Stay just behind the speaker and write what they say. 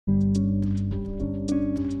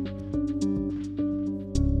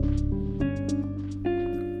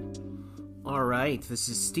right, this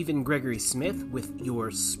is Stephen Gregory Smith with your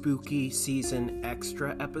Spooky Season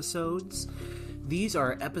Extra episodes. These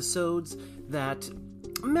are episodes that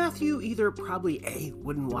Matthew either probably A,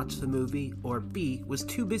 wouldn't watch the movie, or B, was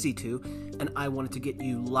too busy to, and I wanted to get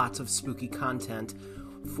you lots of spooky content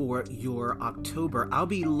for your October. I'll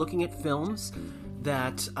be looking at films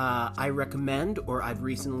that I recommend or I've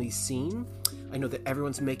recently seen. I know that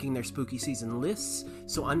everyone's making their spooky season lists,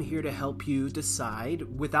 so I'm here to help you decide,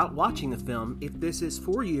 without watching the film, if this is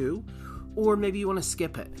for you, or maybe you want to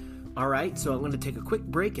skip it. Alright, so I'm going to take a quick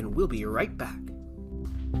break and we'll be right back.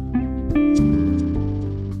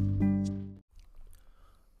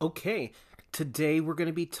 Okay, today we're going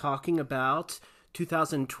to be talking about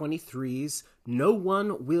 2023's No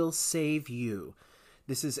One Will Save You.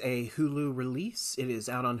 This is a Hulu release. It is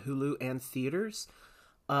out on Hulu and theaters.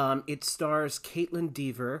 It stars Kaitlyn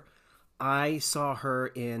Dever. I saw her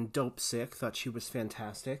in Dopesick, thought she was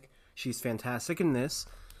fantastic. She's fantastic in this.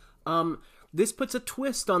 This puts a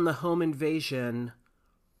twist on the home invasion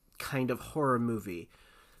kind of horror movie.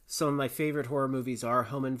 Some of my favorite horror movies are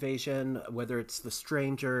Home Invasion, whether it's The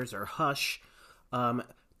Strangers or Hush.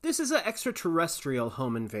 This is an extraterrestrial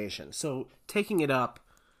home invasion, so taking it up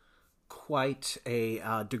quite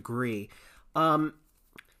a degree.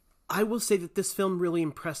 I will say that this film really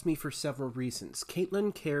impressed me for several reasons.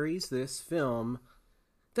 Kaitlyn carries this film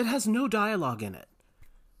that has no dialogue in it.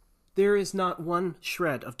 There is not one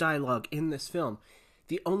shred of dialogue in this film.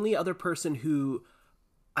 The only other person who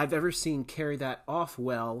I've ever seen carry that off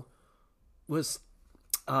well was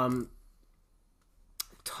Tom,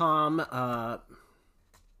 I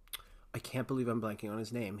can't believe I'm blanking on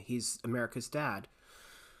his name. He's America's Dad.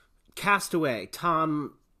 Castaway,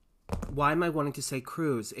 Tom... Why am I wanting to say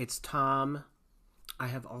Cruise? It's Tom... I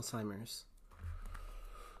have Alzheimer's.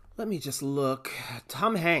 Let me just look.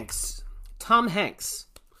 Tom Hanks. Tom Hanks.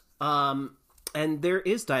 And there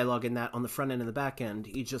is dialogue in that on the front end and the back end.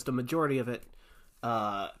 Just a majority of it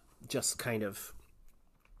just kind of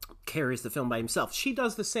carries the film by himself. She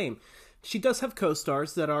does the same. She does have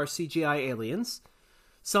co-stars that are CGI aliens,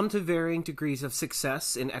 some to varying degrees of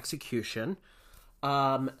success in execution.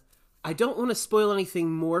 I don't want to spoil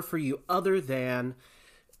anything more for you other than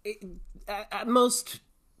at most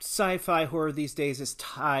sci-fi horror these days is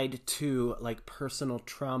tied to like personal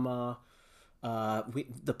trauma.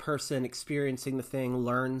 The person experiencing the thing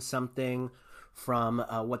learns something from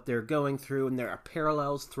what they're going through, and there are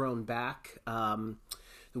parallels thrown back.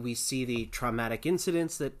 We see the traumatic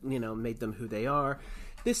incidents that, made them who they are.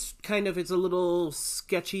 This kind of is a little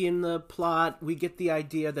sketchy in the plot. We get the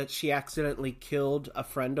idea that she accidentally killed a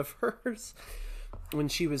friend of hers when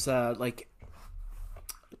she was a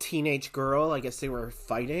teenage girl. I guess they were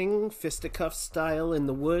fighting fisticuff style in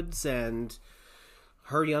the woods, and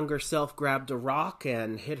her younger self grabbed a rock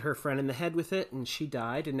and hit her friend in the head with it, and she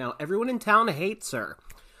died, and now everyone in town hates her.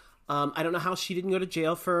 I don't know how she didn't go to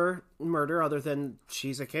jail for murder other than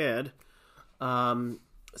she's a kid. So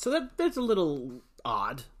that's a little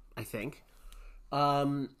odd, I think.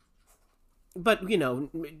 But,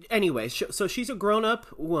 anyway, so she's a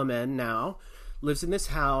grown-up woman now, lives in this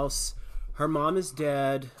house, her mom is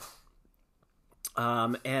dead,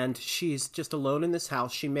 and she's just alone in this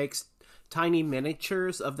house. She makes tiny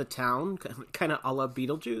miniatures of the town, kind of a la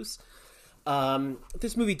Beetlejuice.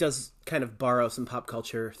 This movie does kind of borrow some pop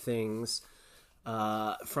culture things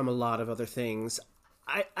from a lot of other things.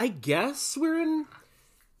 I guess we're in...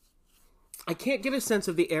 I can't get a sense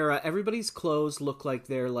of the era. Everybody's clothes look like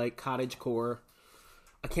they're like cottagecore.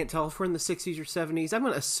 I can't tell if we're in the 60s or 70s. I'm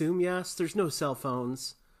going to assume yes. There's no cell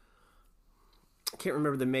phones. I can't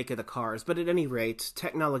remember the make of the cars. But at any rate,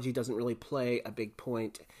 technology doesn't really play a big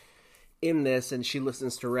point in this, and she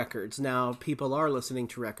listens to records. Now, people are listening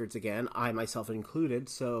to records again, I myself included,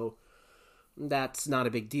 so that's not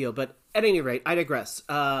a big deal. But at any rate, I digress.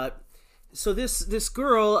 So this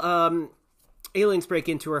girl... aliens break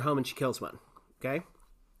into her home and she kills one.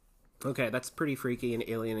 Okay, that's pretty freaky, an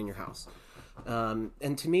alien in your house.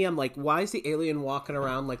 And to me, I'm like, why is the alien walking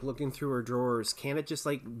around like looking through her drawers? Can't it just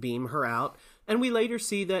like beam her out? And we later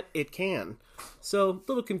see that it can. So a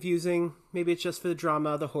little confusing. Maybe it's just for the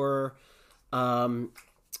drama, the horror.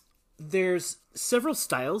 There's several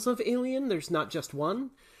styles of alien. There's not just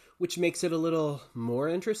one, which makes it a little more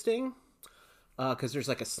interesting. Because there's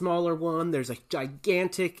like a smaller one, there's a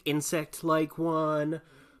gigantic insect-like one. I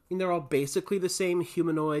mean, they're all basically the same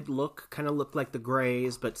humanoid look, kind of look like the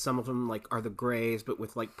Greys, but some of them like are the Greys, but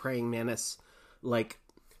with like praying mantis like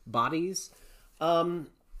bodies. So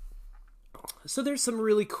there's some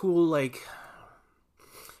really cool like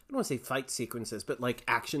don't want to say fight sequences, but like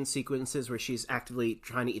action sequences where she's actively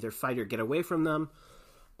trying to either fight or get away from them.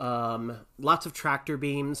 Lots of tractor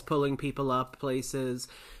beams pulling people up places.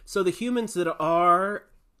 So the humans that are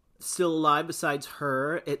still alive besides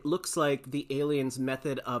her, it looks like the aliens'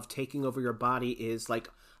 method of taking over your body is like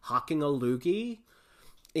hocking a loogie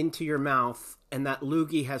into your mouth, and that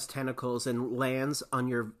loogie has tentacles and lands on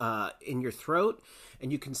your in your throat,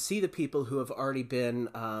 and you can see the people who have already been,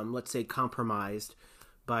 let's say, compromised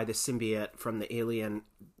by the symbiote from the alien,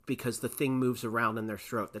 because the thing moves around in their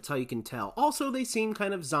throat. That's how you can tell. Also, they seem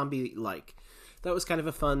kind of zombie-like. That was kind of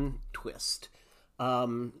a fun twist.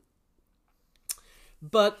 But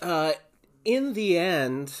in the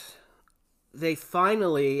end, they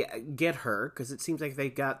finally get her, because it seems like they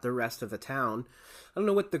got the rest of the town. I don't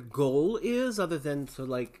know what the goal is, other than to,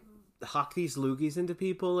 like, hock these loogies into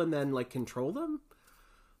people and then, like, control them.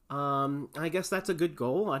 I guess that's a good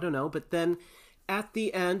goal. I don't know. But then at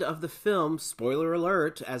the end of the film, spoiler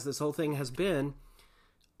alert, as this whole thing has been,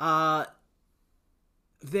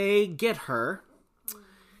 they get her.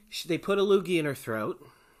 They put a loogie in her throat.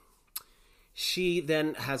 She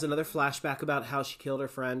then has another flashback about how she killed her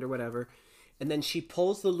friend or whatever. And then she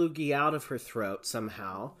pulls the loogie out of her throat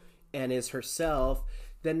somehow and is herself.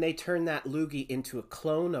 Then they turn that loogie into a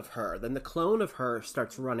clone of her. Then the clone of her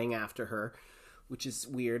starts running after her, which is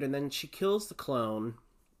weird. And then she kills the clone.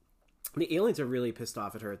 The aliens are really pissed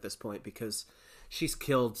off at her at this point because she's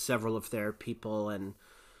killed several of their people, and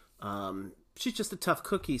she's just a tough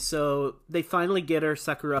cookie. So they finally get her,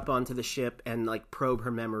 suck her up onto the ship, and like probe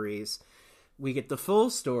her memories. We get the full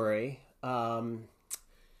story, and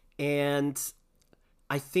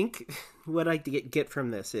I think what I get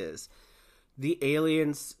from this is the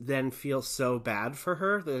aliens then feel so bad for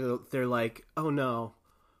her. They're like, oh no,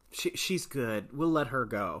 she's good. We'll let her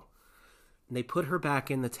go. And they put her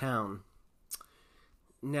back in the town.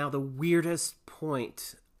 Now, the weirdest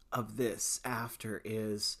point of this after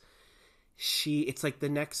is it's like the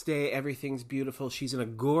next day, everything's beautiful. She's in a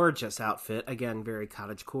gorgeous outfit. Again, very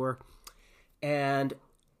cottagecore. And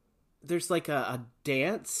there's like a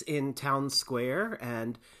dance in town square,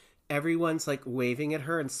 and everyone's like waving at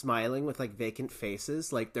her and smiling with like vacant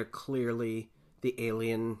faces. Like they're clearly the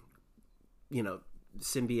alien,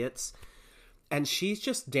 symbiotes. And she's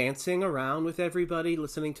just dancing around with everybody,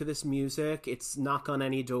 listening to this music. It's Knock on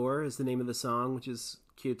Any Door is the name of the song, which is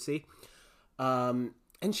cutesy. And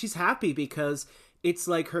she's happy because it's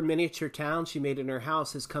like her miniature town she made in her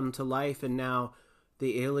house has come to life, and now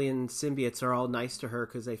the alien symbiotes are all nice to her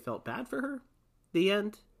because they felt bad for her. The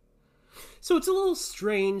end. So it's a little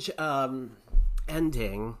strange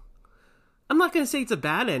ending. I'm not going to say it's a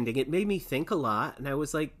bad ending. It made me think a lot, and I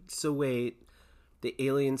was like, so wait... The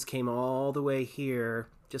aliens came all the way here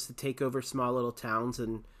just to take over small little towns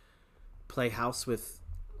and play house with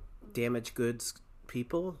damaged goods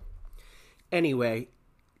people. Anyway,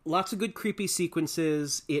 lots of good creepy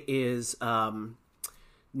sequences. It is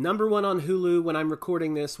number one on Hulu when I'm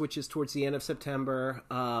recording this, which is towards the end of September.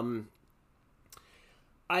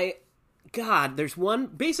 There's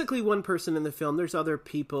basically one person in the film. There's other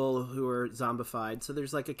people who are zombified. So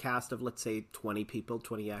there's like a cast of, let's say, 20 people,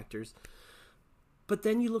 20 actors. But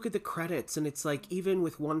then you look at the credits, and it's like, even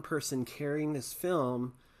with one person carrying this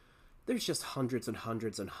film, there's just hundreds and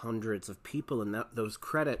hundreds and hundreds of people in those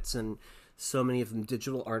credits, and so many of them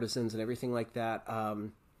digital artisans and everything like that.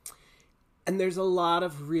 And there's a lot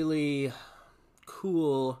of really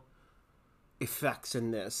cool effects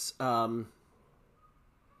in this.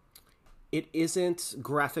 It isn't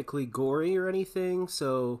graphically gory or anything,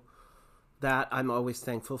 so that I'm always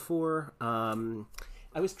thankful for.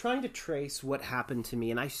 I was trying to trace what happened to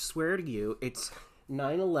me, and I swear to you, it's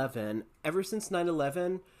 9/11. Ever since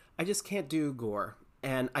 9/11, I just can't do gore.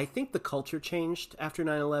 And I think the culture changed after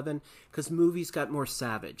 9/11 because movies got more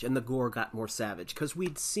savage and the gore got more savage because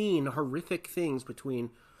we'd seen horrific things between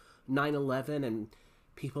 9/11 and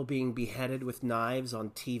people being beheaded with knives on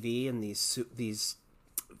TV and these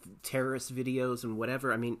terrorist videos and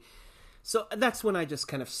whatever. I mean... So that's when I just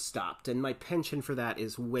kind of stopped, and my penchant for that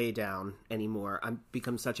is way down anymore. I've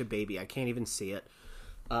become such a baby, I can't even see it.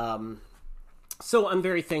 So I'm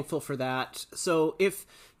very thankful for that. So if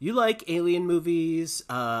you like alien movies,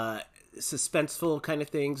 suspenseful kind of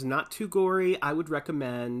things, not too gory, I would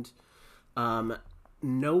recommend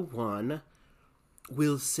No One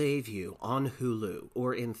Will Save You on Hulu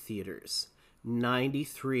or in theaters.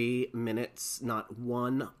 93 minutes, not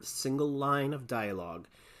one single line of dialogue.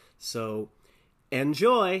 So,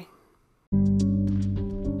 enjoy!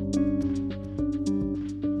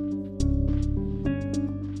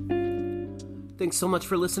 Thanks so much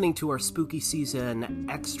for listening to our spooky season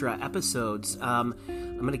extra episodes. I'm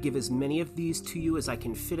going to give as many of these to you as I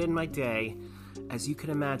can fit in my day. As you can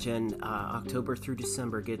imagine, October through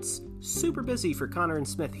December gets super busy for Connor and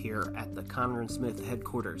Smith here at the Connor and Smith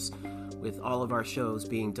headquarters, with all of our shows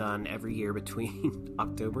being done every year between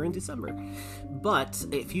October and December. But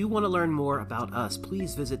if you want to learn more about us,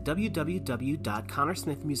 please visit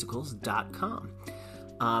www.connorsmithmusicals.com.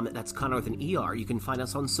 That's Connor with an ER. You can find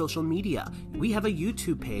us on social media. We have a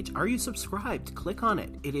YouTube page. Are you subscribed? Click on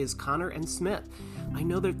it. It is Connor and Smith. I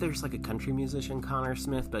know that there's like a country musician, Connor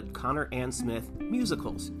Smith, but Connor and Smith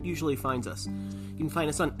Musicals usually finds us. You can find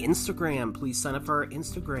us on Instagram. Please sign up for our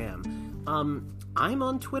Instagram. I'm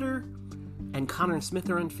on Twitter, and Connor and Smith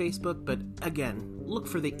are on Facebook, but again, look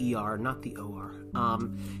for the ER, not the OR.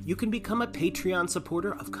 You can become a Patreon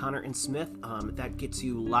supporter of Connor and Smith. That gets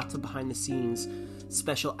you lots of behind-the-scenes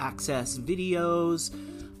special access videos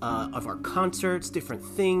of our concerts, different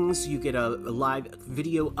things. You get a live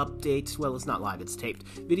video update. Well, it's not live, it's taped.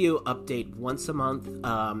 Video update once a month.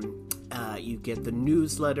 You get the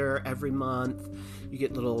newsletter every month. You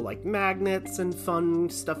get little like magnets and fun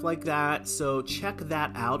stuff like that. So check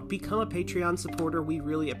that out. Become a Patreon supporter. We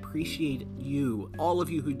really appreciate you, all of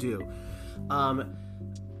you who do.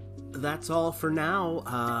 That's all for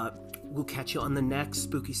now. We'll catch you on the next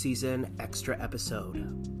spooky season extra episode.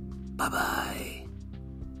 Bye-bye.